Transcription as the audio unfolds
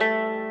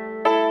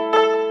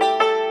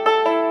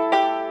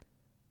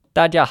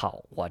大家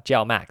好，我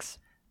叫 Max.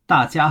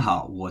 大家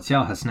好，我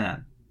叫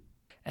Hasnan.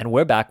 And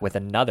we're back with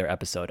another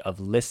episode of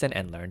Listen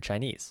and Learn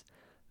Chinese,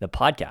 the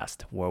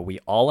podcast where we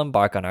all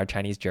embark on our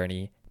Chinese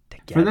journey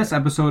For this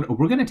together. episode,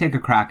 we're going to take a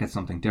crack at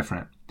something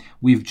different.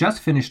 We've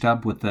just finished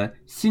up with the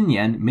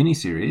Xinyan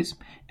miniseries,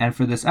 and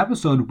for this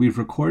episode, we've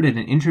recorded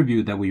an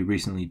interview that we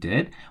recently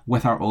did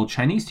with our old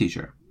Chinese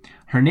teacher.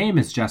 Her name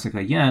is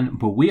Jessica Yan,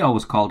 but we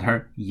always called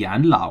her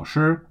Yan Lao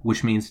Shi,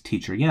 which means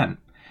Teacher Yan.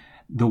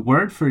 The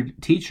word for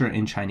teacher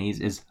in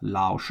Chinese is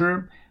Lao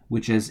Shi,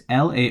 which is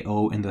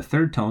Lao in the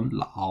third tone,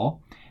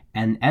 Lao,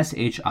 and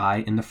Shi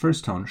in the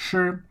first tone,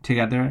 Shi,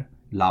 together,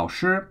 Lao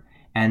Shi.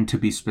 And to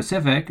be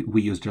specific,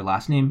 we used her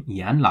last name,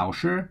 Yan Lao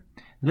Shi.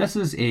 This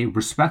is a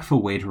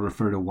respectful way to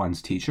refer to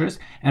one's teachers,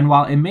 and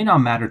while it may not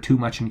matter too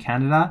much in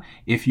Canada,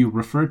 if you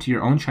refer to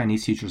your own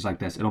Chinese teachers like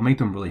this, it'll make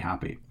them really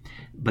happy.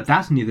 But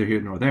that's neither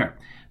here nor there.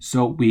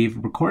 So we've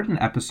recorded an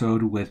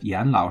episode with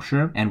Yan Lao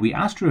Shi, and we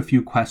asked her a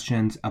few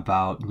questions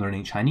about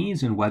learning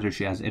Chinese and whether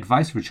she has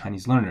advice for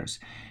Chinese learners.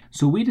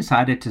 So we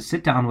decided to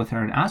sit down with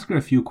her and ask her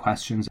a few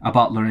questions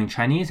about learning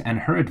Chinese and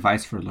her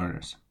advice for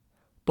learners.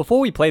 Before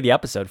we play the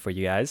episode for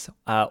you guys,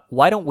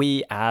 why don't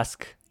we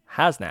ask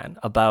Hasnan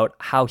about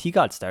how he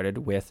got started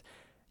with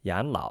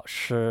Yan Lao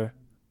Shi?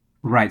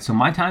 Right, so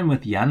my time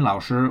with Yan Lao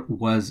Shi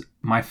was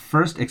my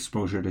first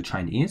exposure to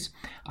Chinese.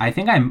 I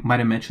think I might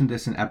have mentioned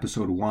this in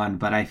episode 1,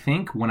 but I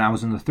think when I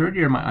was in the third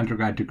year of my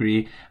undergrad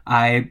degree,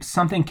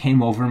 something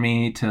came over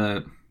me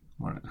to...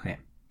 Okay.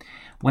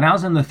 When I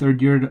was in the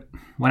third year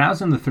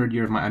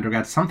of my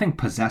undergrad, something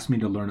possessed me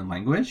to learn a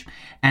language,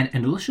 and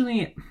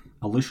initially,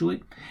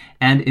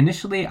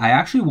 I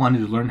actually wanted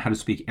to learn how to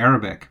speak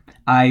Arabic.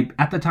 I,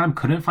 at the time,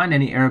 couldn't find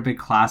any Arabic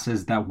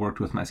classes that worked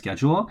with my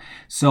schedule,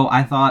 so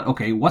I thought,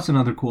 okay, what's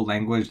another cool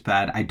language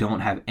that I don't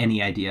have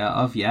any idea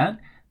of yet?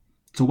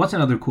 So what's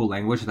another cool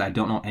language that I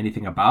don't know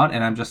anything about?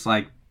 And I'm just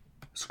like,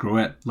 screw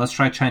it, let's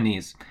try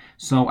Chinese.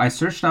 So I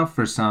searched out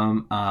for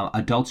some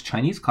adult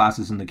Chinese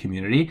classes in the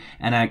community,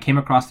 and I came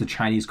across the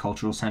Chinese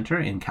Cultural Center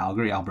in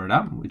Calgary,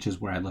 Alberta, which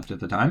is where I lived at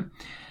the time.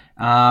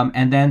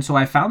 So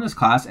I found this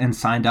class and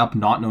signed up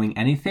not knowing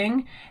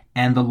anything.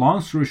 And the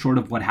long story short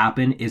of what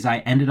happened is I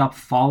ended up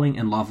falling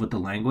in love with the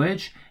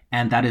language,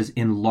 and that is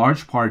in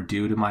large part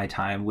due to my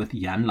time with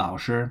Yan Lao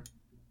Shi.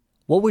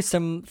 What were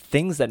some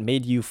things that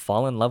made you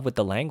fall in love with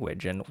the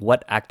language, and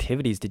what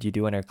activities did you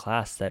do in her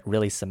class that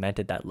really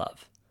cemented that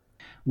love?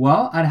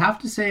 Well, I'd have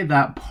to say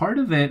that part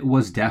of it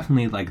was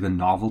definitely like the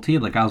novelty.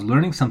 Like I was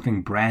learning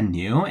something brand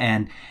new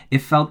and it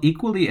felt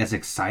equally as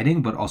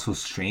exciting but also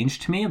strange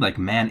to me. Like,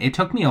 man, it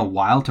took me a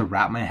while to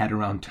wrap my head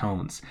around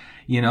tones.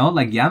 You know,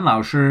 like Yan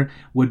Lao Shi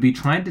would be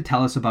trying to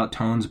tell us about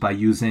tones by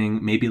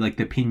using maybe like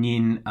the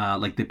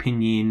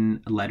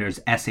pinyin letters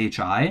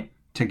SHI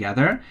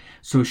together.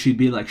 So she'd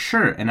be like,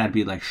 sure. And I'd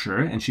be like, sure.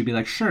 And she'd be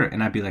like, sure.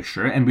 And I'd be like,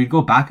 sure. And we'd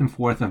go back and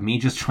forth of me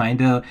just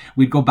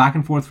we'd go back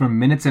and forth for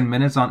minutes and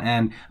minutes on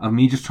end of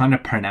me just trying to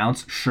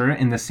pronounce sure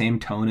in the same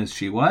tone as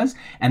she was.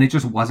 And it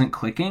just wasn't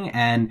clicking.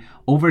 And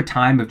over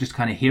time of just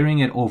kind of hearing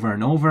it over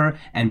and over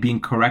and being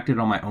corrected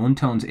on my own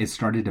tones, it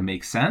started to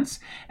make sense.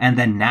 And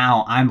then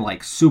now I'm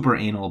like super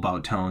anal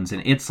about tones.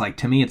 And it's like,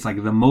 to me, it's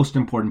like the most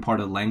important part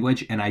of the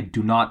language. And I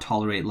do not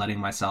tolerate letting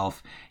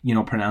myself,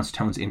 pronounce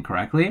tones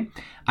incorrectly.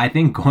 I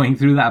think going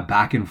through that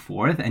back and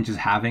forth and just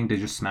having to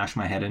just smash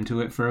my head into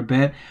it for a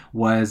bit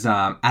was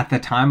at the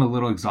time a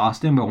little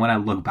exhausting, but when I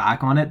look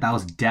back on it, that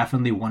was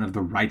definitely one of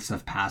the rites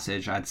of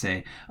passage, I'd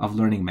say, of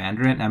learning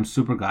Mandarin. And I'm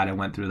super glad I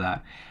went through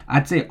that.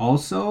 I'd say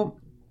also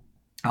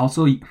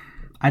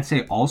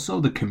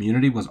the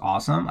community was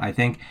awesome. I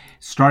think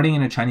starting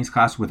in a Chinese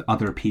class with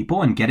other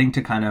people and getting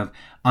to kind of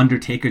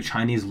undertake a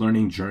Chinese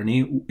learning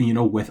journey,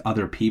 with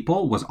other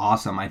people was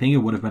awesome. I think it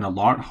would have been a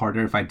lot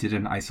harder if I did it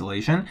in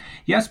isolation.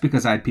 Yes,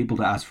 because I had people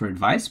to ask for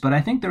advice, but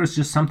I think there was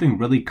just something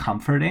really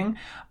comforting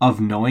of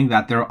knowing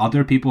that there are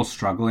other people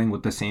struggling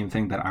with the same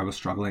thing that I was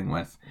struggling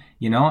with.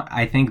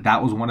 I think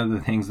that was one of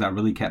the things that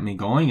really kept me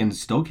going and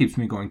still keeps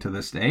me going to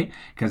this day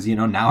because,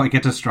 now I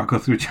get to struggle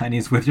through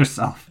Chinese with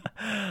yourself.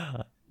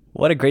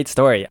 What a great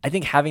story. I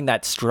think having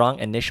that strong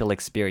initial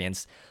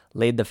experience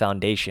laid the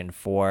foundation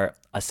for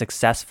a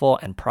successful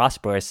and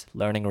prosperous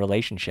learning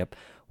relationship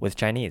with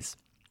Chinese.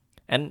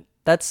 And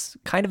that's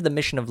kind of the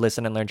mission of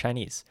Listen and Learn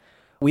Chinese.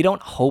 We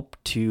don't hope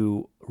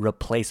to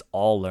replace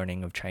all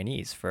learning of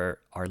Chinese for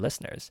our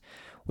listeners.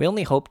 We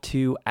only hope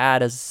to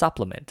add a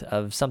supplement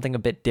of something a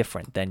bit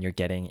different than you're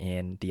getting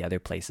in the other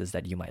places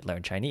that you might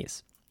learn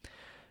Chinese.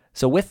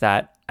 So with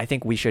that, I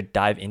think we should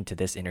dive into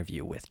this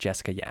interview with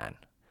Jessica Yan.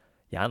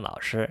 Yan 老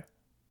师。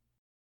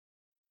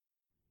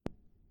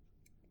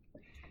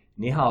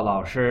你好，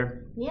老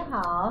师。你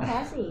好,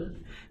 Cassie.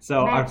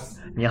 So Max.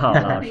 你好，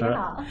老师。你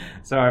好.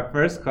 So our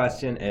first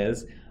question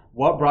is,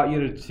 what brought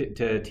you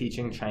to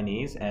teaching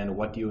Chinese and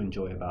what do you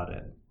enjoy about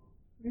it?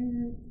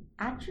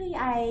 Actually,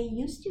 I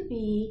used to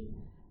be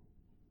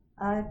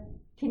a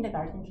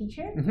kindergarten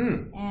teacher,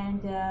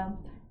 and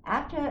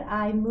after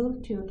I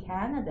moved to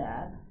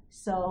Canada,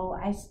 so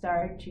I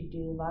started to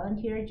do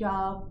volunteer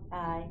job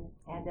at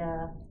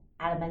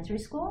elementary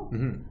school,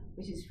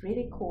 which is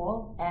really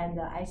cool. And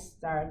I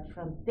start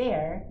from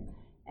there,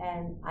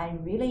 and I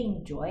really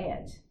enjoy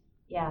it.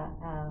 Yeah,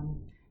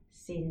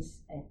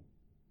 since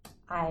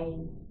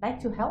I like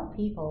to help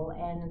people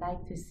and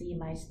like to see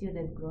my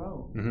student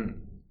grow.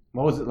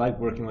 What was it like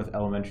working with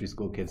elementary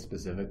school kids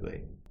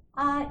specifically?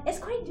 It's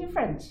quite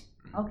different.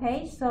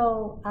 Okay,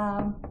 so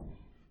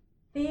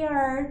they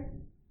are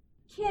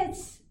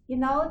kids. You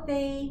know,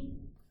 they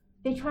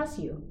trust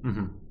you.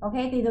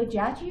 Okay, they don't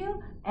judge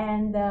you,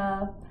 and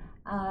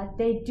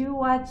they do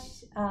what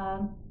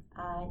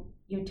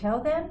you tell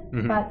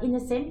them. But in the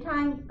same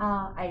time,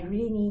 I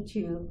really need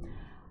to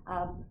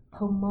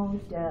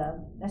promote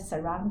the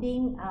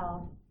surrounding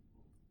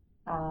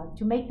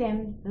to make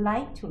them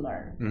like to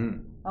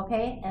learn.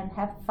 Okay, and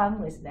have fun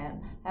with them,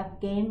 have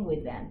game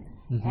with them,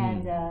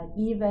 and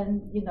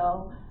even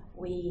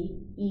we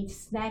eat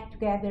snack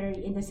together.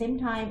 In the same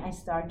time, I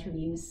start to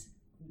use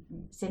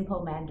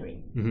simple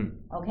Mandarin.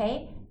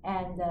 Okay,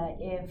 and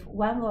if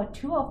one or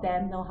two of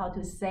them know how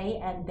to say,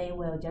 and they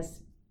will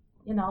just,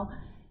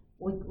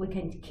 we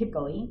can keep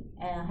going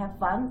and have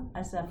fun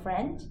as a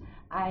friend.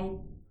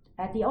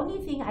 The only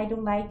thing I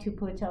don't like to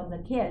put on the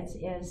kids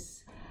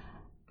is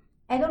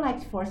I don't like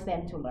to force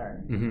them to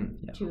learn,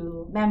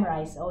 to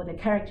memorize all the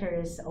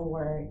characters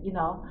or,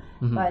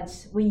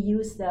 but we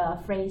use the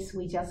phrase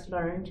we just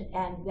learned,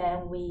 and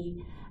then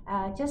we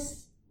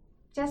just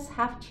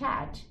have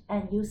chat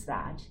and use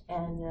that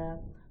and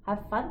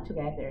have fun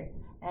together.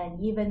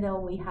 And even though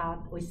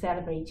we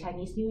celebrate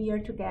Chinese New Year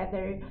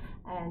together,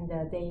 and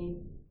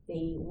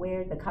they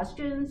wear the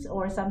costumes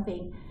or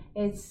something,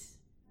 it's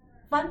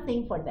fun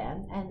thing for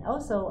them, and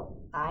also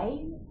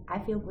I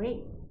feel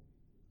great.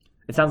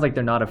 It sounds like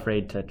they're not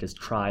afraid to just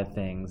try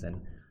things,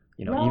 and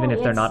even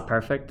if they're not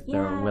perfect,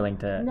 they're willing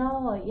to.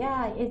 No,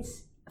 yeah,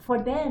 it's for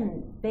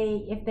them.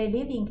 If they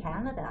live in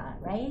Canada,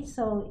 right?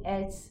 So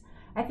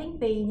I think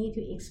they need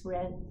to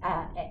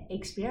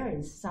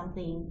experience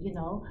something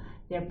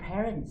their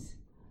parents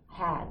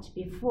had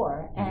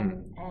before,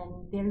 and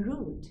their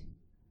root.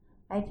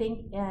 I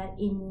think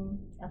in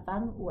a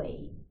fun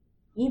way.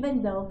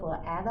 Even though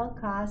for adult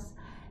class,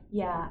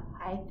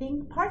 I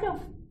think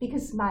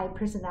because my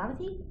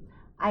personality,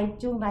 I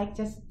don't like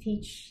just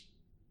teach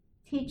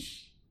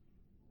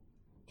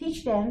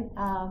them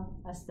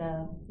as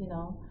the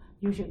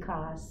usual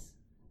class.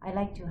 I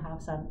like to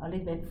have a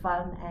little bit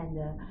fun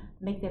and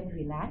make them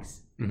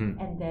relax,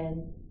 and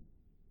then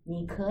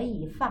你可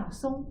以放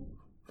松。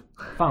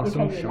放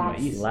松 You 什么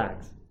意思？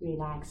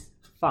 relax.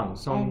 放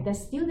松 And the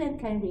student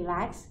can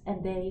relax,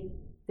 and they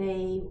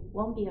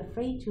won't be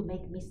afraid to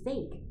make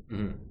mistake,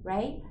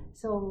 right?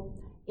 So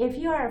if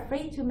you are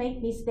afraid to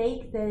make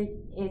mistake, then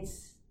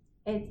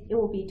it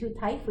will be too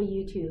tight for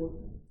you to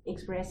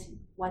express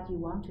what you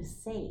want to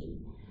say.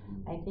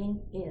 I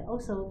think it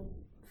also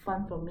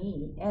fun for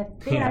me.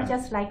 They are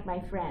just like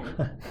my friend.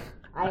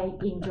 I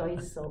enjoy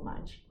it so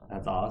much.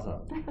 That's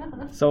awesome.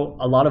 So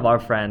a lot of our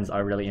friends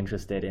are really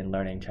interested in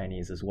learning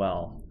Chinese as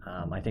well.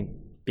 I think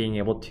being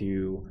able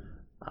to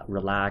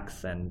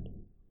relax and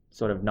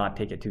sort of not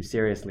take it too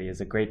seriously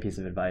is a great piece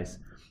of advice.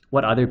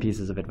 What other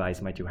pieces of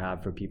advice might you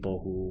have for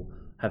people who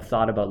have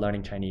thought about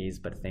learning Chinese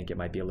but think it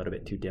might be a little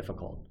bit too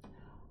difficult?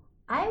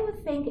 I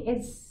would think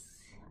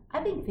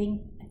I've been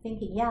thinking,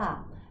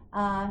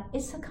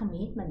 it's a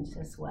commitment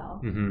as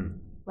well,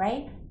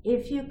 right?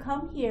 If you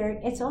come here,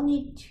 it's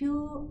only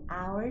 2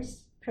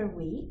 hours per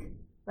week,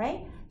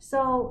 right?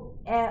 So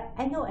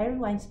I know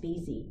everyone's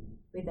busy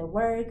with the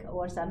work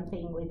or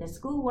something, with the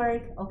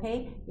schoolwork,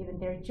 okay, even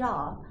their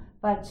job.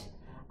 But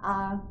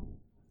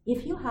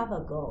if you have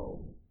a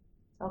goal,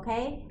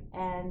 okay,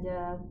 and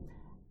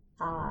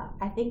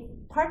I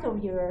think part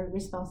of your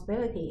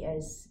responsibility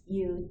is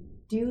you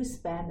do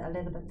spend a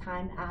little bit of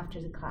time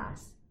after the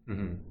class,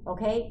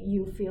 okay?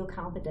 You feel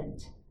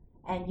confident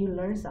and you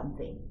learn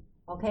something,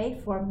 okay?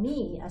 For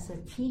me as a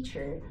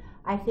teacher,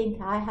 I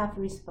think I have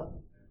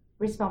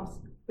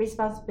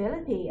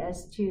responsibility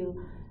as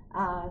to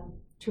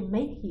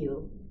make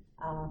you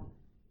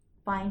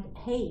find,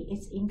 hey,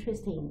 it's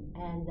interesting,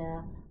 and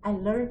I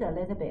learned a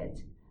little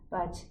bit.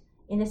 But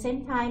in the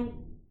same time,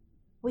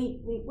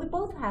 we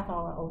both have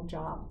our own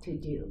job to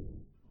do.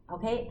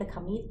 Okay, the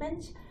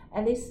commitment,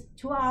 at least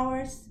 2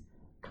 hours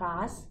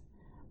class,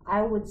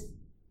 I would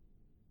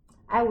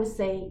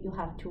say you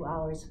have 2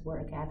 hours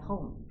work at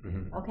home.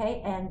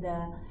 Okay, and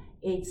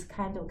it's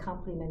kind of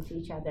complement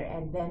each other.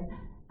 And then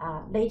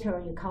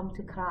later you come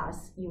to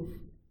class, you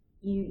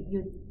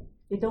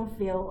don't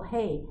feel,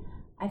 hey,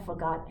 I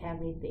forgot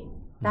everything.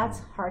 That's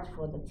hard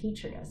for the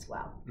teacher as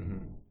well.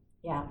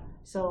 Yeah.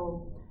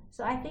 So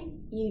I think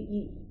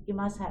you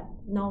must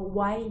know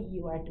why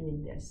you are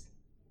doing this,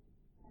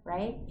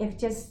 right? If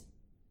just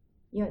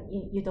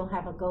you don't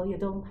have a goal, you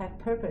don't have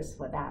purpose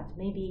for that,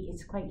 maybe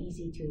it's quite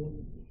easy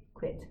to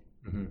quit.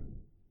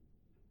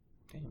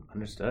 Okay,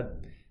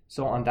 understood.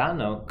 So on that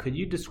note, could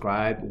you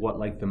describe what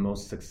like the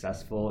most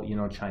successful,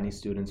 Chinese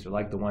students are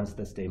like, the ones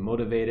that stay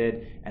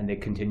motivated and they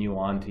continue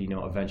on to,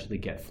 eventually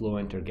get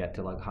fluent or get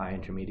to like high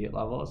intermediate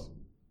levels?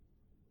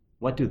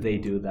 What do they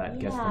do that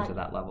gets them to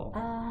that level?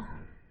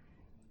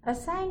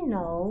 As I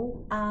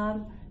know,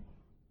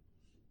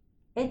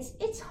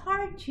 it's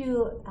hard to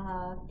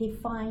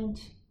define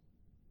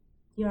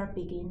your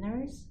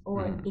beginners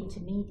or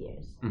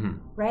intermediates,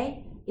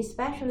 right?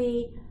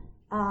 Especially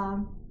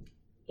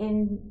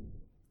in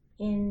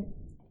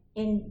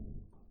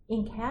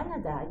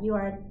Canada,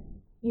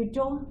 you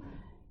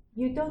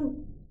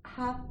don't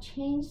have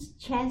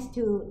chance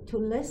to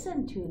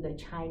listen to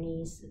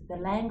the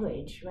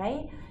language,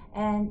 right?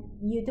 And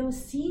you don't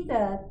see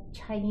the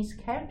Chinese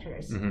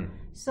characters.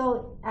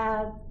 So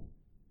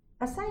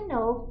as I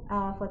know,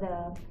 for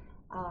the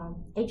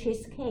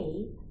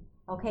HSK,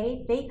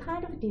 okay, they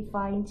kind of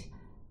defined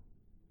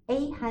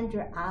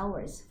 800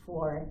 hours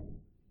for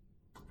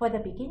the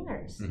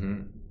beginners.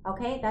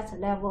 Okay, that's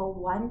level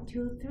 1,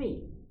 2,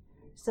 3.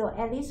 So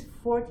at least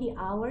 40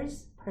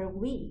 hours per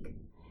week,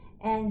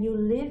 and you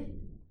live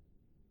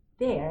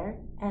there,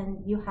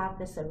 and you have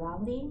the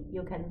surrounding.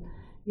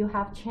 You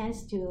have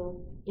chance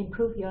to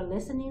improve your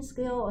listening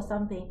skill or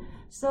something.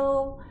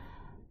 So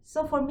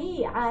for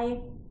me,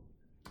 I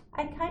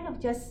kind of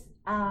just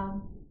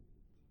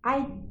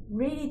I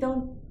really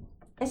don't.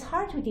 It's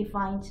hard to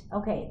define.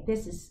 Okay,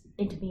 this is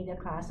intermediate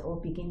class or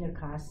beginner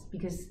class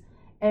because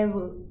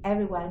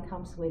everyone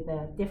comes with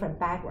a different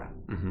background.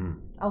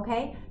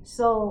 Okay,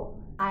 so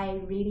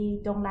I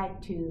really don't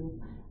like to.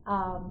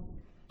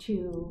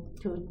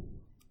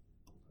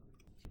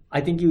 I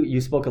think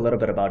you spoke a little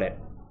bit about it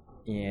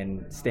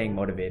in staying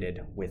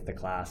motivated with the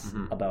class,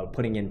 about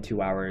putting in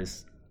 2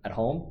 hours at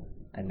home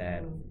and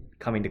then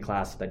coming to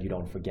class so that you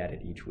don't forget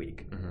it each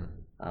week.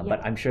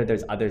 But I'm sure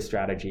there's other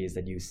strategies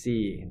that you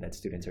see that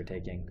students are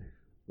taking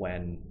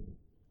when,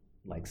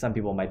 like, some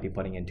people might be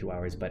putting in 2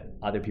 hours, but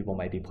other people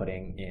might be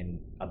putting in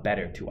a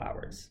better 2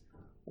 hours.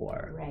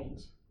 Or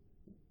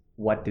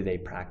what do they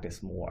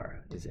practice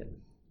more? Is it?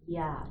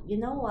 Yeah, you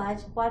know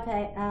what? What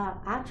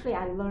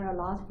I learned a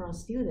lot from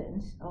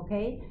students.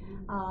 Okay,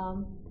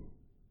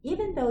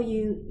 even though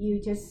you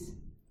just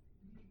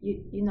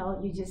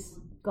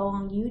go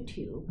on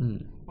YouTube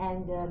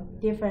and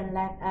different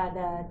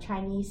the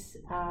Chinese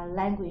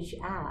language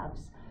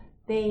apps,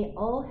 they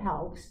all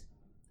helps.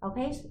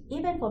 Okay, so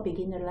even for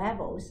beginner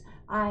levels,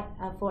 I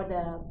for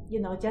the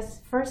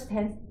just first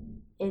 10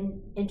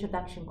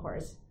 introduction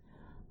course,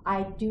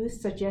 I do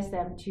suggest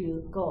them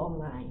to go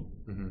online.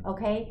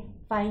 Okay,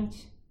 find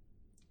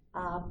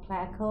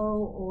Placo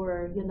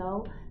or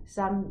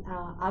some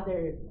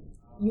other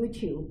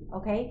YouTube.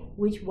 Okay,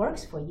 which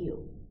works for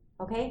you.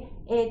 Okay,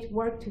 it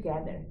worked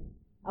together.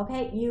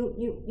 Okay,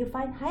 you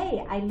find,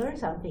 hey, I learned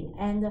something,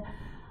 and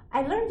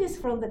I learned this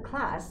from the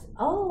class.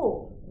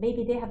 Oh,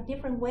 maybe they have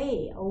different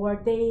way, or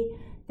they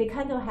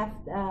kind of have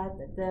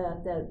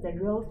the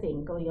real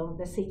thing going on,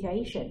 the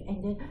situation,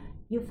 and then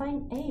you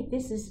find, hey,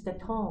 this is the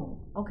tone,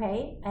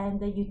 okay?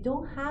 And you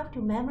don't have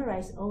to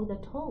memorize all the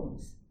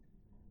tones,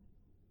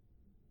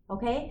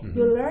 okay?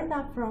 You learn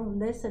that from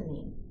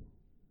listening,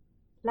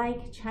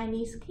 like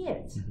Chinese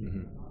kids,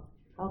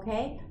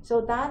 okay?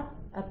 So that's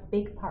a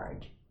big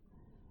part.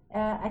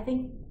 I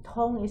think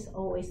tone is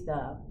always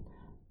the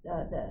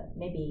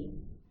maybe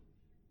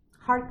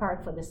hard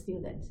part for the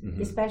students,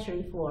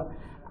 especially for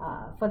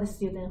the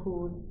student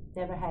who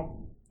never had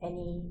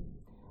any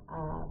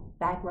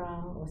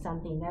background or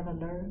something, never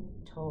learned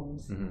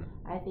tones.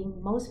 I think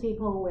most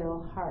people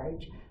will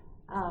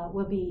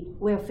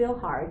feel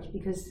hard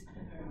because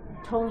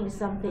tone is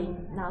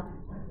something not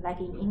like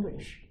in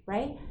English,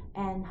 right?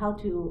 And how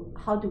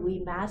do we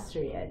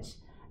master it?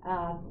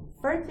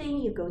 First thing,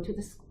 you go to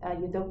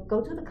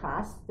the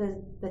class.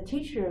 The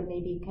teacher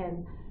maybe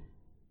can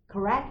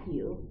correct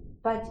you,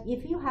 but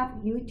if you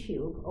have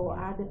YouTube or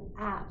other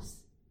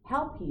apps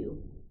help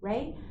you,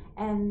 right?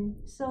 And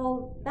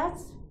so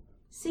that's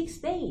 6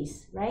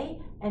 days, right?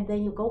 And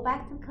then you go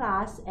back to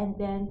class, and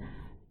then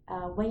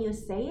when you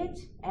say it,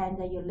 and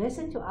then you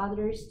listen to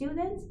other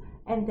students,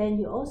 and then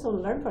you also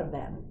learn from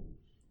them,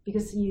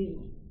 because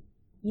you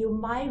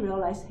might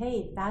realize,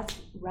 hey,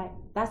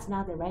 that's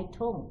not the right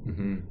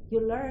tone.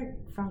 You learn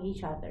from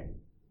each other.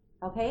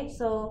 Okay,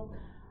 so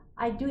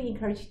I do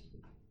encourage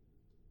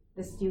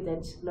the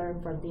students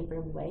learn from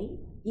different way.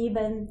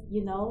 Even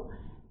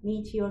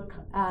meet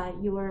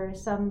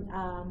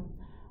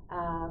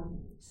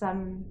some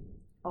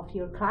of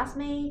your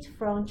classmates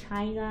from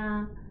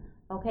China,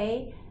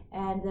 okay,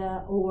 and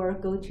or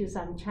go to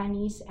some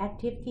Chinese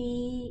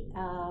activity,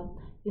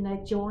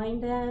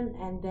 join them,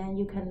 and then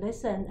you can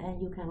listen,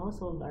 and you can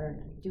also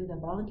learn, do the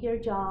volunteer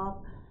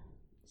job.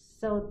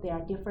 So there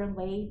are different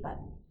ways, but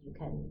you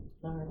can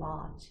learn a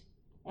lot,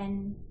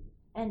 and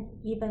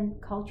even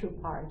culture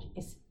part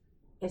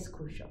is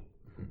crucial,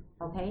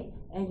 okay,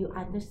 and you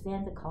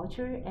understand the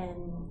culture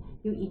and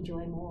you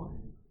enjoy more.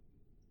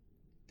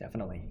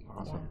 Definitely.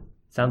 Awesome. Yeah.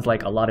 Sounds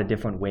like a lot of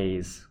different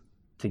ways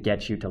to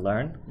get you to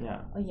learn.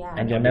 Yeah. Oh yeah.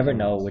 And you'll never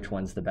know which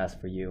one's the best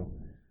for you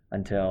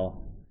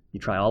until you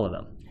try all of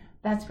them.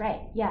 That's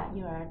right. Yeah,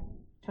 you are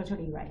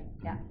totally right.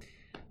 Yeah.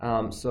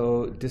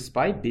 So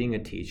despite being a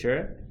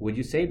teacher, would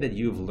you say that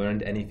you've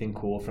learned anything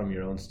cool from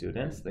your own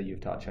students that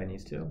you've taught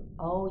Chinese to?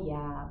 Oh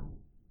yeah,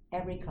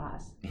 every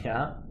class.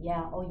 Yeah?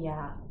 Yeah, oh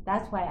yeah.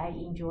 That's why I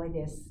enjoy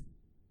this.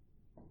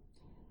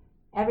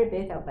 Every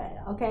bit of it.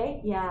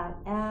 Okay, yeah.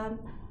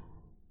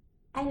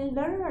 I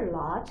learn a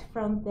lot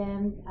from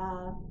them.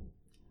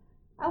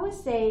 I would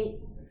say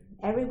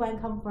everyone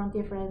come from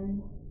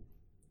different,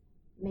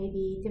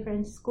 maybe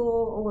different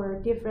school or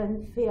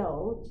different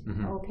field.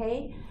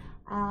 Okay,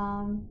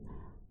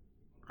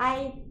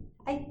 I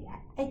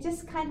I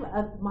just kind of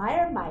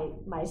admire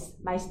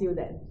my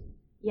student.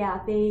 Yeah,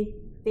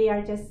 they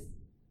are just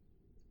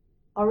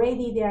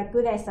already they are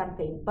good at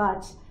something,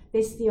 but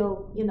they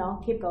still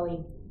keep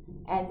going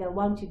and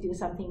want to do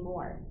something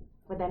more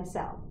for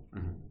themselves.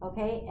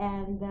 Okay,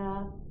 and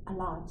a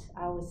lot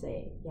I would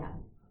say, yeah.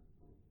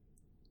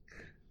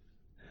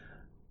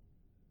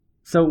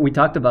 So we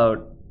talked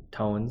about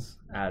tones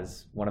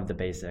as one of the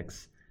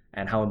basics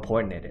and how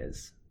important it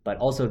is, but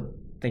also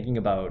thinking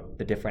about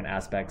the different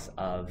aspects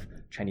of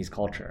Chinese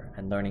culture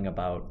and learning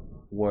about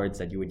words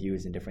that you would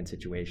use in different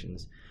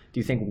situations. Do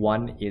you think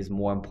one is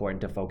more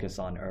important to focus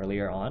on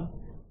earlier on,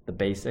 the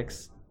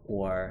basics,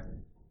 or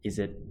is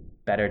it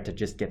better to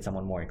just get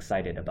someone more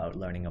excited about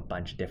learning a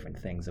bunch of different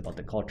things about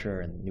the culture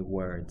and new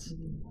words?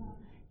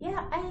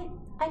 Yeah,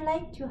 I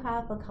like to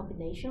have a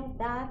combination of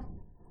that.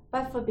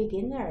 But for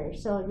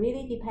beginners, so it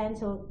really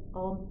depends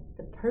on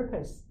the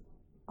purpose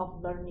of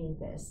learning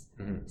this.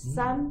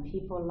 Some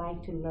people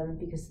like to learn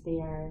because they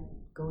are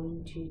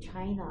going to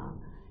China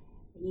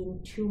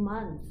in 2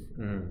 months,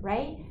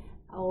 right?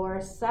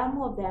 Or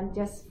some of them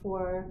just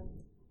for,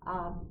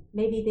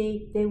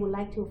 maybe they would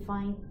like to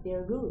find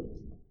their root.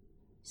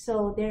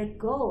 So their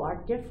goal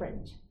are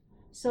different.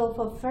 So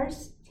for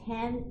first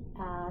 10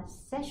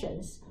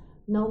 sessions,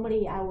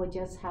 normally I would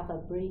just have a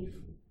brief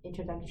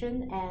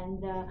introduction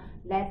and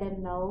let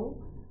them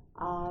know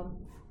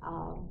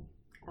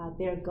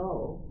their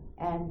goal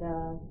and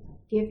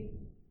give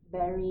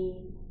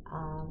very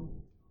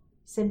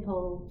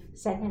simple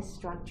sentence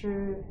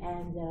structure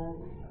and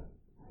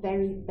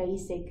very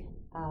basic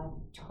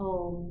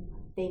tone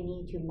they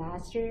need to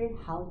master,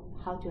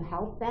 how to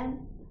help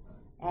them,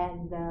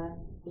 and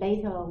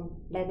later on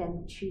let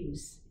them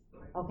choose,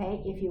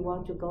 okay, if you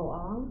want to go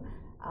on.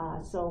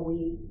 So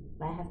we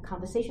might have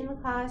conversational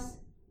class,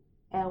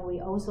 and we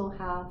also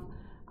have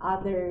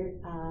other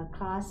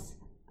class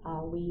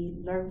we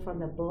learn from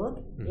the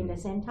book in the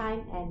same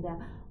time, and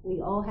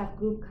we all have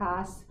group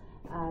class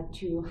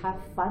to have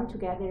fun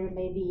together.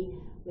 Maybe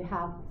we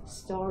have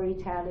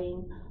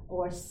storytelling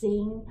or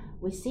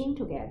we sing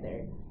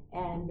together,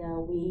 and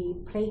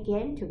we play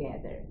game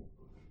together.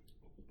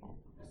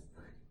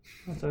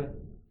 That's right.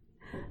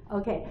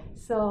 Okay,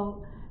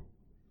 so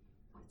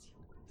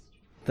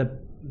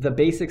the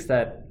basics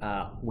that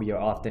we are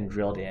often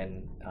drilled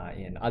in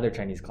other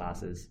Chinese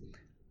classes,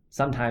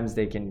 sometimes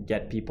they can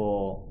get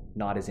people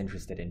not as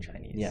interested in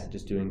Chinese. Yeah,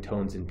 just doing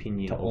tones and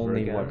pinyin to over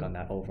only again. work on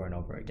that over and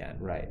over again.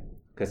 Right.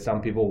 Because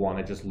some people want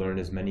to just learn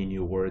as many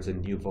new words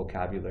and new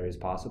vocabulary as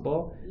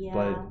possible. yeah,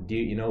 But do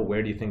you know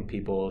where do you think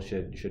people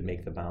should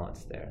make the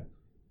balance there?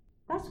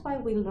 that's why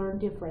we learn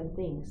different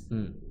things,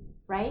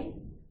 right?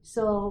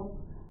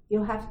 So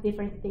you have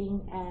different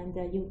things, and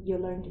you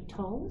learn the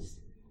tones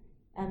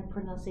and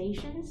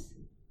pronunciations,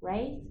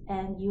 right?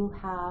 And you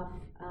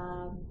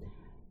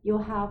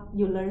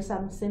learn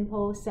some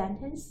simple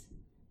sentence.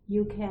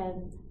 You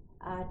can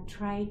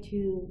try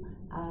to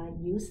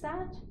use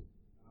that,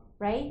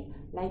 right?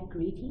 Like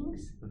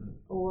greetings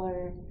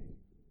or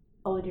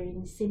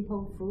ordering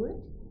simple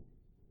food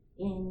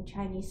in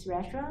Chinese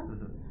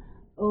restaurant,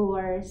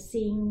 or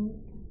sing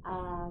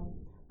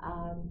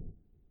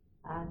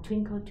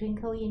Twinkle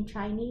Twinkle in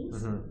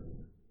Chinese,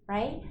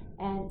 right?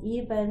 And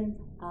even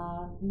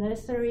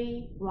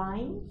nursery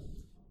rhyme,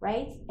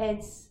 right?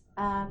 It's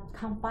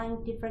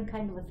combine different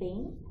kind of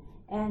thing,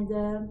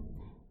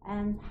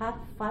 and have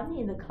fun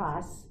in the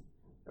class,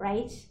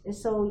 right?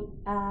 So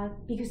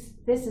because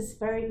this is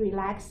very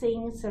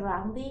relaxing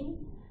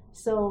surrounding,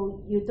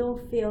 so you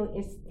don't feel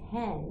it's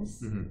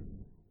tense.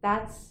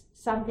 That's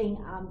something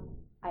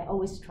I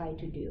always try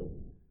to do.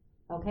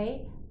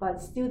 Okay,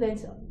 but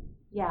students,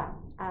 yeah,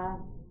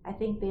 I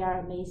think they are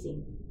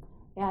amazing.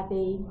 Yeah,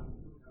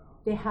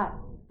 they have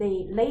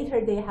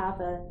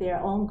their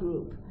own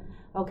group.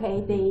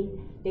 Okay,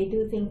 they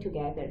do things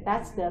together.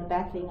 That's the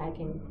best thing I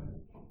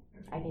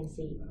can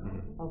see.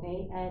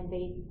 Okay, and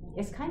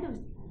it's kind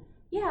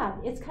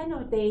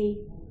of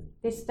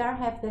they start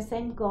have the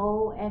same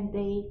goal, and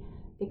they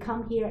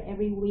come here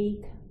every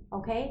week.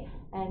 Okay,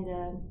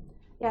 and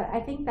yeah,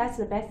 I think that's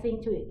the best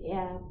thing to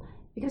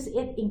because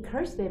it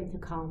encourages them to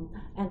come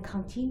and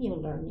continue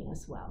learning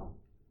as well.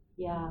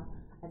 Yeah,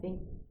 I think.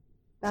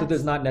 So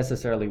there's not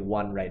necessarily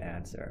one right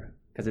answer,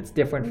 because it's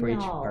different for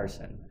each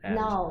person, and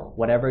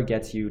whatever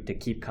gets you to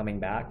keep coming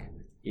back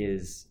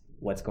is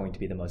what's going to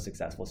be the most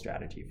successful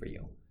strategy for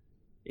you.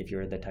 If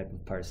you're the type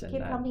of person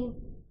keep coming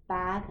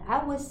back,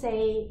 I would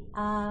say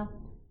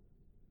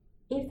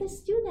if the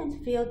students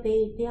feel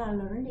they are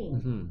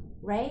learning,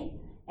 right,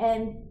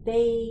 and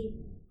they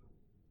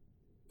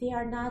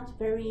are not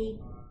very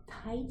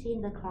tight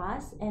in the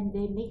class, and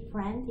they make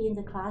friends in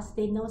the class.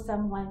 They know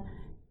someone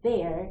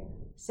there,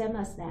 same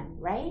as them,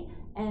 right?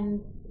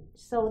 And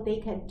so they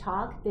can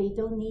talk. They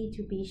don't need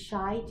to be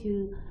shy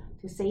to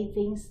say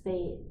things.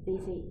 They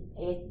say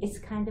it's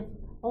kind of,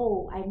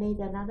 oh, I made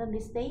another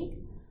mistake.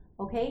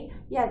 Okay,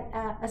 yeah.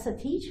 As a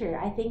teacher,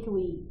 I think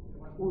we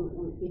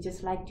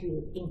just like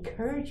to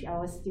encourage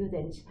our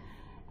students,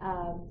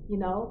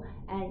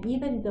 and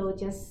even though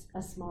just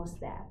a small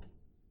step,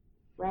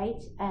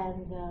 right?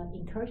 And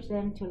encourage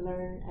them to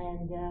learn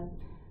and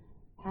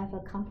have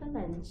a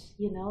compliment.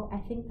 I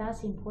think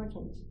that's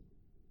important.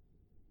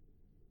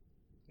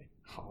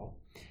 好.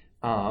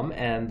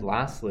 And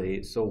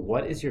lastly, so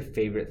what is your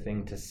favorite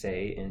thing to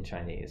say in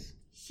Chinese?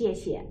 谢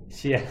谢.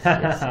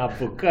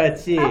 不客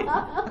气.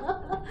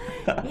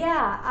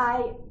 Yeah,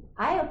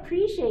 I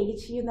appreciate,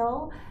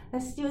 the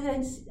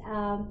students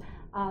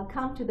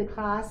come to the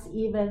class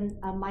even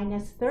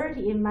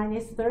 -30 in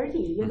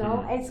 -30,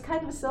 it's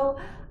kind of so,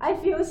 I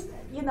feel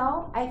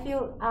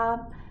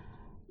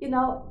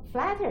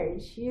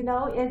flattered,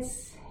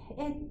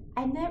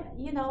 I never,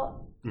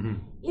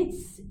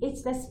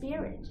 it's the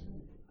spirit.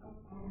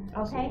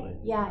 Okay. Absolutely.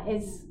 Yeah,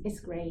 it's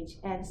great,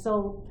 and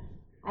so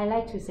I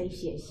like to say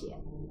谢谢.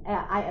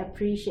 I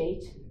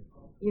appreciate,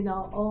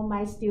 all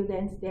my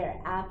students,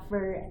 their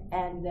effort,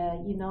 and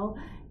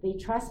they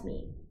trust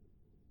me.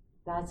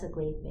 That's a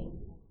great thing.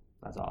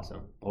 That's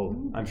awesome. Oh,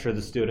 I'm sure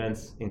the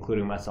students,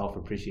 including myself,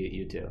 appreciate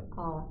you too.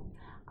 Oh,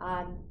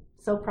 I'm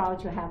so proud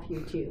to have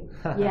you too.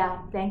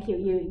 Yeah, thank you.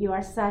 You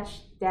are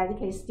such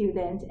dedicated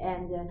student,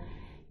 and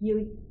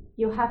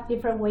you have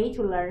different way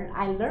to learn.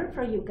 I learn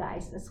from you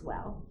guys as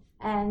well.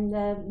 And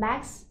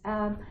Max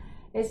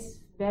is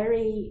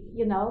very,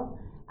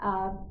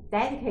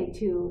 dedicated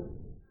to,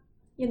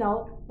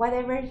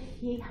 whatever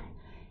he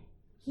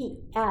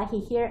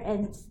hear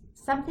and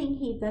something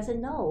he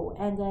doesn't know,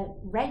 and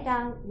write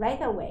down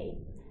right away.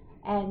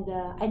 And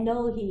I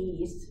know he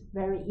is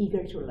very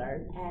eager to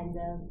learn, and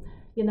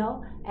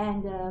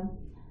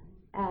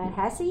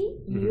Hassie,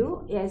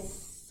 you is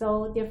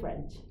so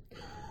different.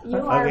 You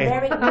are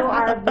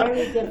a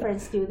very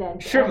different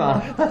student. 是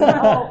吗?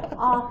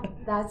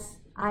 That's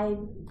I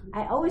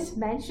always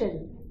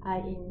mention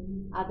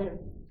in other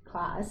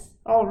class.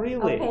 Oh,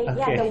 really? Okay.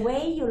 Yeah, the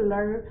way you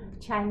learn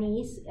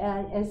Chinese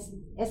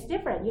is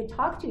different. You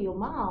talk to your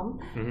mom,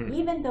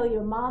 even though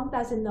your mom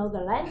doesn't know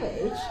the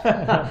language.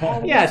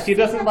 Yeah, she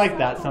doesn't like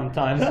that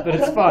sometimes, but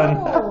it's fun.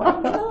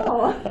 I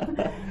know.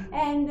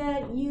 And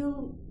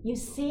you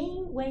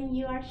sing when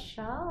you are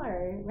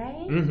shower,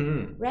 right?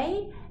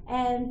 Right?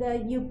 And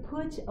you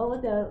put all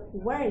the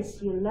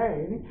words you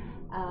learn,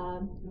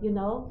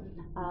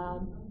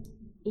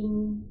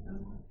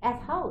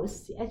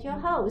 at your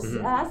house.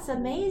 That's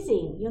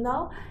amazing,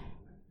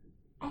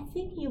 I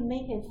think you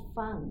make it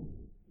fun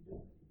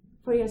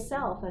for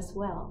yourself as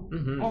well.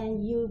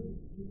 And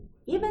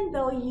even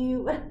though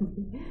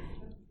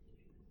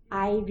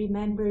I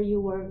remember you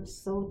were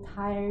so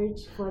tired,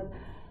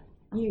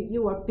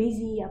 you were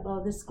busy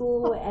about the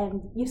school,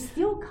 and you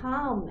still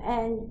come,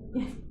 and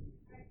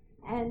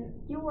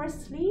you were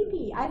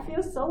sleepy. I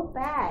feel so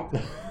bad.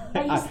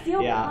 But you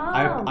still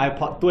come. I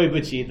对不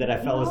起 that I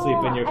fell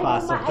asleep in your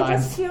class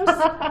sometimes.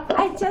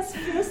 I just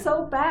feel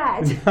so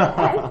bad.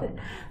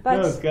 But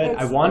no, it's good.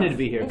 I wanted to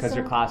be here because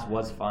your class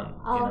was fun.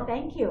 Oh,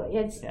 thank you.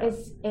 It's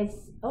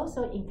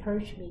also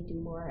encouraged me to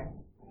more.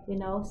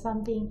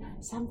 Something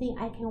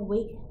I can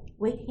wake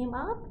him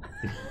up.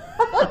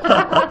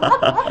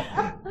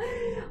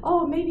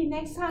 Oh, maybe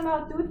next time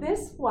I'll do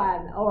this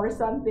one or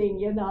something,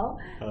 Oh,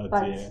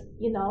 but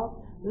dear.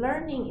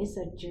 Learning is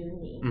a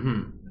journey.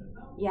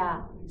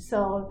 Yeah,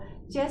 so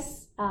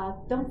just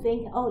don't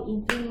think, oh,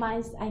 in 3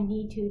 months I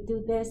need to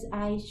do this,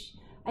 I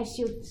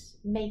should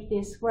make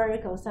this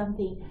work or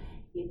something.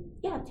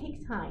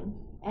 Take time,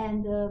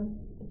 and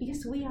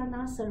because we are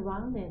not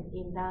surrounded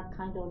in that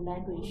kind of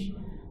language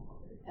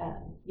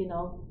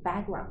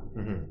background,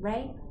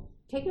 right?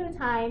 Take your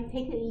time,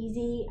 take it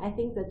easy. I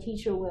think the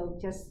teacher will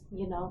just,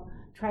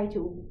 try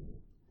to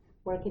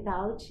work it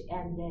out,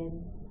 and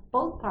then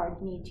both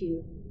parts need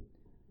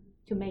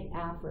to make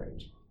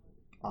effort.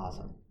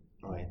 Awesome.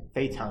 Okay.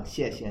 非常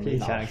谢谢你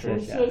老师。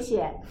谢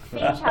谢，非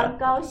常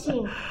高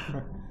兴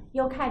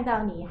又看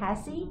到你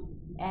Hassie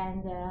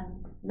and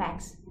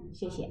Max.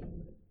 谢谢。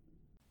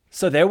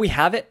 So there we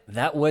have it.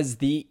 That was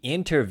the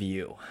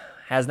interview.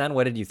 Hasnan,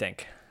 what did you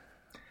think?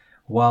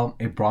 Well,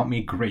 it brought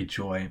me great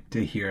joy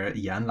to hear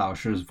Yan Lao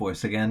Shi's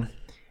voice again.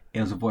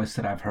 It was a voice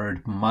that I've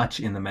heard much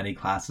in the many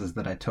classes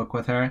that I took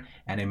with her,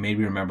 and it made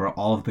me remember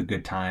all of the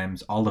good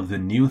times, all of the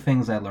new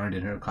things I learned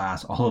in her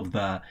class, all of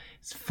the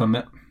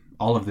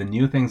all of the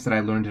new things that I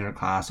learned in her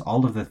class,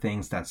 all of the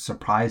things that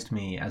surprised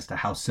me as to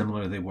how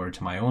similar they were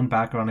to my own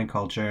background and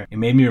culture. It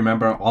made me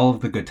remember all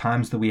of the good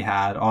times that we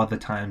had, all the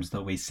times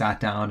that we sat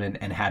down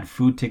and had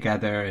food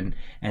together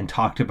and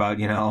talked about,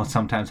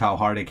 sometimes how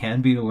hard it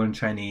can be to learn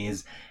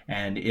Chinese.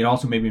 And it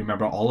also made me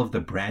remember all of the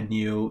brand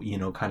new,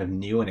 kind of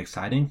new and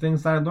exciting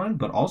things that I learned,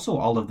 but also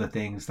all of the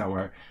things that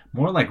were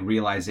more like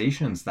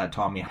realizations that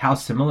taught me how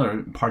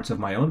similar parts of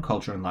my own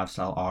culture and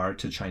lifestyle are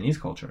to Chinese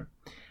culture.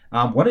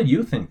 What did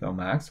you think, though,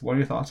 Max? What are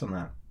your thoughts on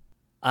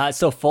that?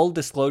 So full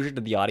disclosure to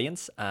the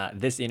audience,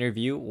 this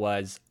interview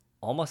was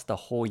almost a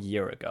whole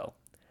year ago.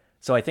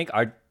 So I think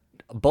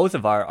both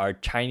of our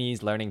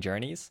Chinese learning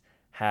journeys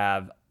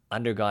have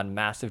undergone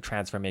massive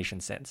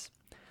transformation since.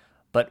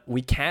 But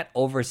we can't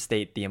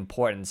overstate the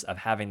importance of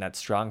having that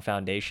strong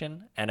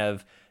foundation and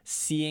of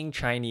seeing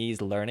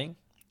Chinese learning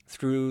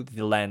through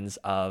the lens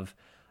of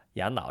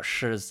Yan Lao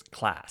Shi's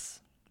class,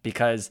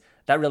 because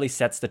that really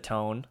sets the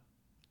tone,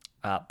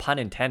 pun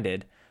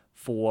intended,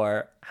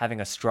 for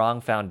having a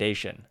strong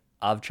foundation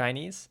of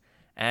Chinese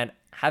and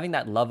having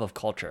that love of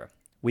culture.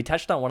 We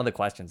touched on one of the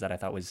questions that I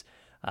thought was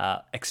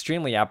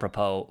extremely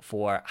apropos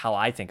for how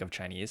I think of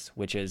Chinese,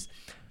 which is,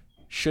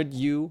 should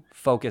you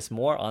focus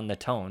more on the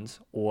tones,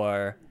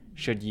 or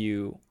should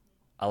you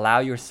allow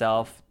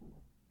yourself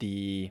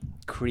the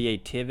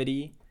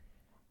creativity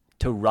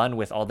to run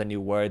with all the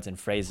new words and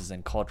phrases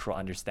and cultural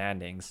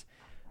understandings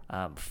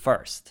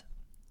first?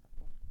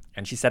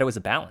 And she said it was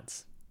a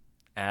balance,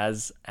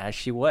 as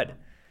she would.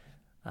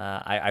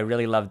 I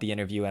really loved the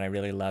interview, and I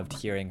really loved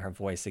hearing her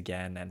voice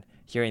again and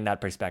hearing that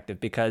perspective,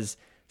 because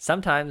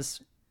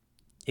sometimes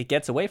it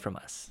gets away from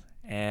us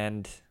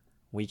and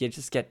we could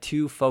just get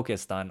too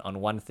focused on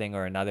one thing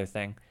or another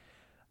thing.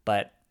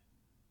 But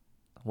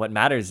what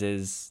matters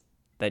is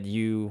that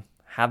you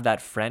have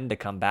that friend to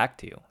come back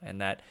to and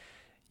that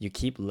you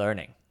keep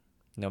learning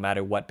no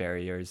matter what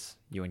barriers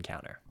you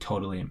encounter.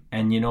 Totally.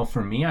 And,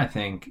 for me, I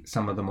think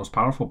some of the most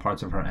powerful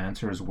parts of her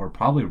answers were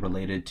probably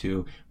related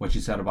to what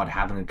she said about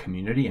having a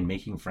community and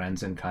making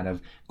friends and kind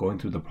of going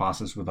through the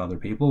process with other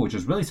people, which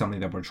is really something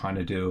that we're trying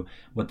to do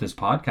with this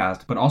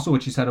podcast. But also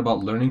what she said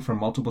about learning from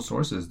multiple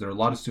sources. There are a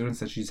lot of students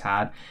that she's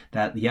had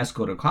that, yes,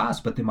 go to class,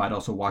 but they might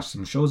also watch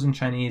some shows in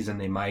Chinese,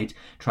 and they might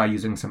try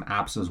using some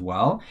apps as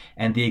well.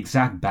 And the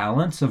exact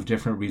balance of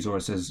different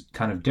resources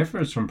kind of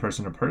differs from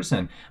person to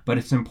person. But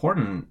it's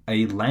important.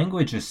 A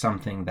language is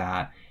something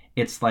that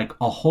it's like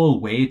a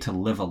whole way to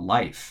live a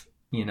life,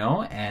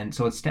 and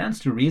so it stands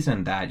to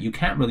reason that you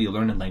can't really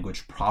learn a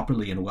language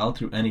properly and well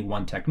through any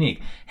one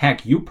technique.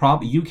 Heck, you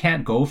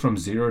can't go from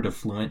 0 to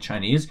fluent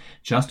Chinese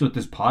just with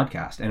this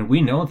podcast, and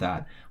we know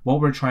that. What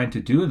we're trying to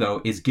do,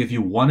 though, is give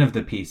you one of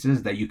the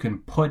pieces that you can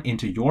put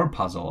into your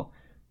puzzle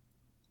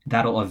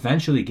that'll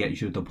eventually get you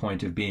to the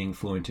point of being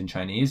fluent in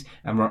Chinese,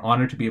 and we're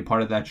honored to be a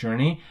part of that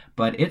journey.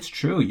 But it's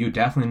true, you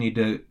definitely need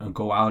to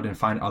go out and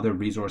find other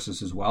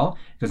resources as well,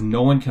 because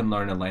no one can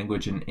learn a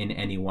language in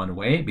any one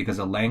way, because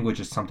a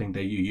language is something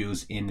that you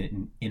use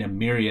in a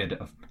myriad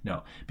of,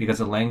 because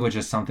a language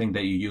is something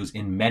that you use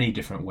in many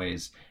different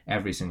ways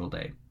every single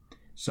day.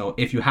 So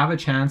if you have a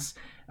chance,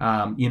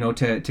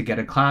 to get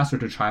a class or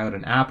to try out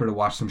an app or to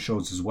watch some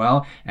shows as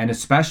well, and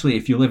especially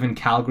if you live in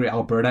Calgary,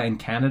 Alberta, in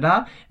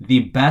Canada, the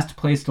best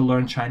place to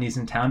learn Chinese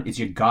in town is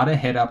you gotta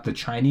hit up the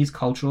Chinese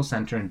Cultural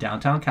Center in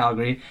downtown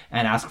Calgary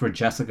and ask for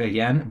Jessica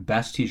Yan,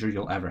 best teacher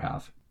you'll ever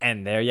have.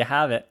 And there you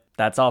have it.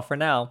 That's all for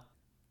now.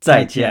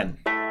 再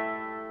见.